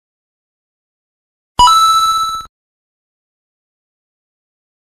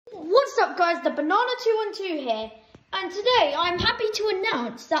up guys, the Banana212 here, and today I'm happy to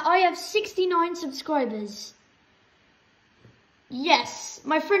announce that I have 69 subscribers. Yes,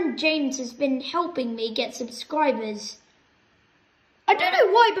 my friend James has been helping me get subscribers. I don't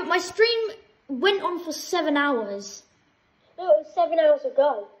know why, but my stream went on for 7 hours. No, it was 7 hours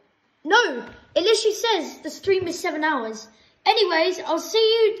ago. No, it literally says the stream is 7 hours. Anyways, I'll see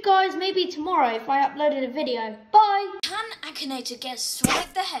you guys maybe tomorrow if I uploaded a video. Bye! Can Akinator guess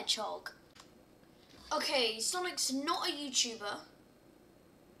Sonic the Hedgehog? Okay, Sonic's not a YouTuber.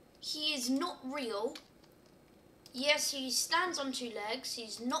 He is not real. Yes, he stands on 2 legs.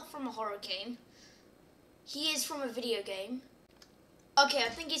 He's not from a horror game. He is from a video game. Okay, I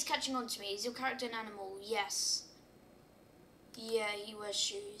think he's catching on to me. Is your character an animal? Yes. Yeah, he wears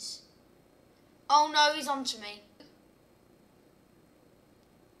shoes. Oh no, he's on to me.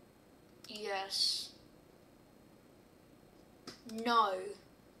 Yes. No.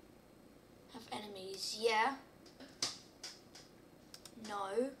 Have enemies. Yeah.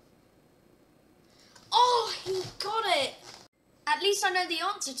 No. Oh, he got it. At least I know the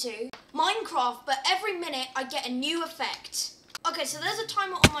answer to Minecraft, but every minute I get a new effect. Okay, so there's a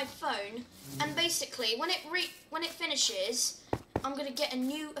timer on my phone, and basically when it finishes, I'm gonna get a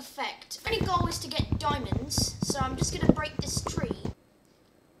new effect. My only goal is to get diamonds, so I'm just gonna break this tree.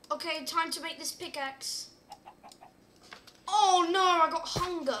 Okay, time to make this pickaxe. Oh no, I got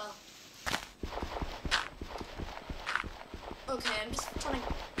hunger. Okay, I'm just trying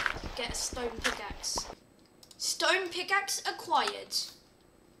to get a stone pickaxe. Stone pickaxe acquired.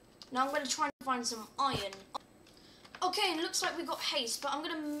 Now I'm going to try and find some iron. Okay, it looks like we got haste, but I'm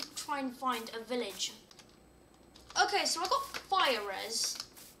going to try and find a village. Okay, so I got fire res,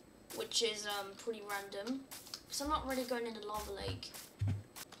 which is pretty random, because I'm not really going in the lava lake.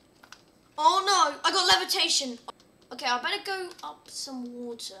 Oh no, I got levitation. Okay, I better go up some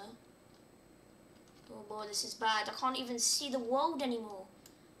water. Oh boy, this is bad. I can't even see the world anymore.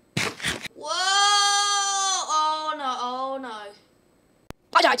 Whoa! Oh no, oh no.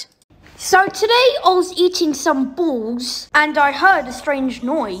 I died. So today I was eating some balls and I heard a strange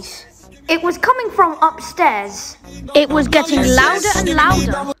noise. It was coming from upstairs. It was getting louder and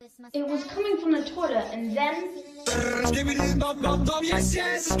louder. It was coming from the toilet and then...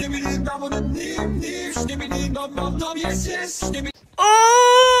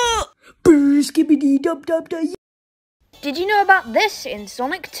 Oh! Did you know about this in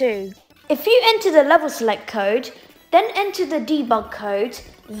Sonic 2? If you enter the level select code, then enter the debug code,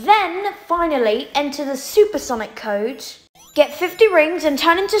 then finally enter the supersonic code, get 50 rings and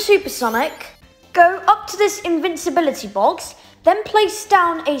turn into supersonic, go up to this invincibility box, then place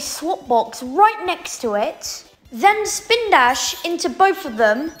down a swap box right next to it, then spin dash into both of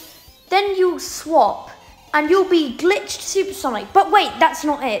them, then you'll swap and you'll be glitched supersonic. But wait, that's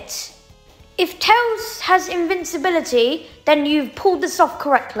not it. If Tails has invincibility, then you've pulled this off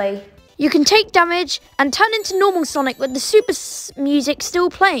correctly. You can take damage and turn into normal Sonic with the super music still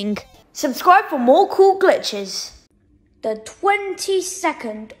playing. Subscribe for more cool glitches. The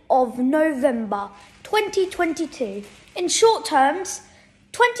 22nd of November 2022. In short terms,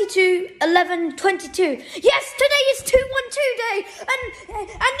 22/11/22. Yes, today is 212 day, and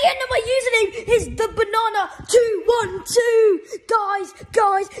the end of my username is the Banana212.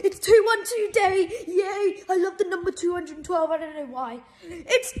 Guys, it's 212 day. Yay! I love the number 212. I don't know why.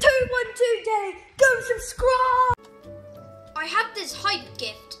 It's 212 day. Go subscribe. I have this hype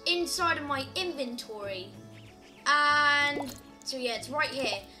gift inside of my inventory, and so yeah, it's right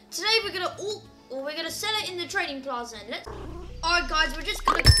here. Today we're gonna sell it in the trading plaza. Alright guys, we're just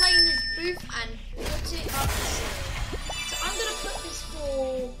gonna claim this booth and put it up. So I'm gonna put this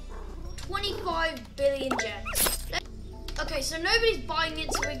for 25 billion gems. Okay, so nobody's buying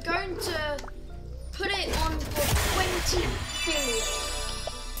it, so we're going to put it on for 20 billion.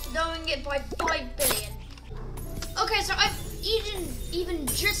 Knowing it by 5 billion. Okay, so I've even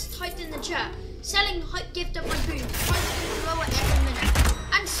just typed in the chat, selling hype gift of my booth, price is lower every minute.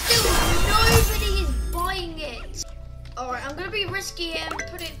 And still nobody is buying it. Alright, I'm going to be risky and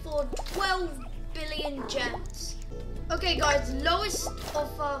put it for 12 billion gems. Okay guys, lowest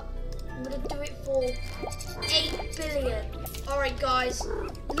offer, I'm going to do it for 8 billion. Alright guys,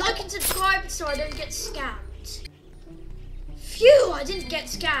 like and subscribe so I don't get scammed. Phew, I didn't get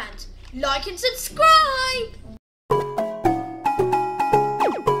scammed. Like and subscribe!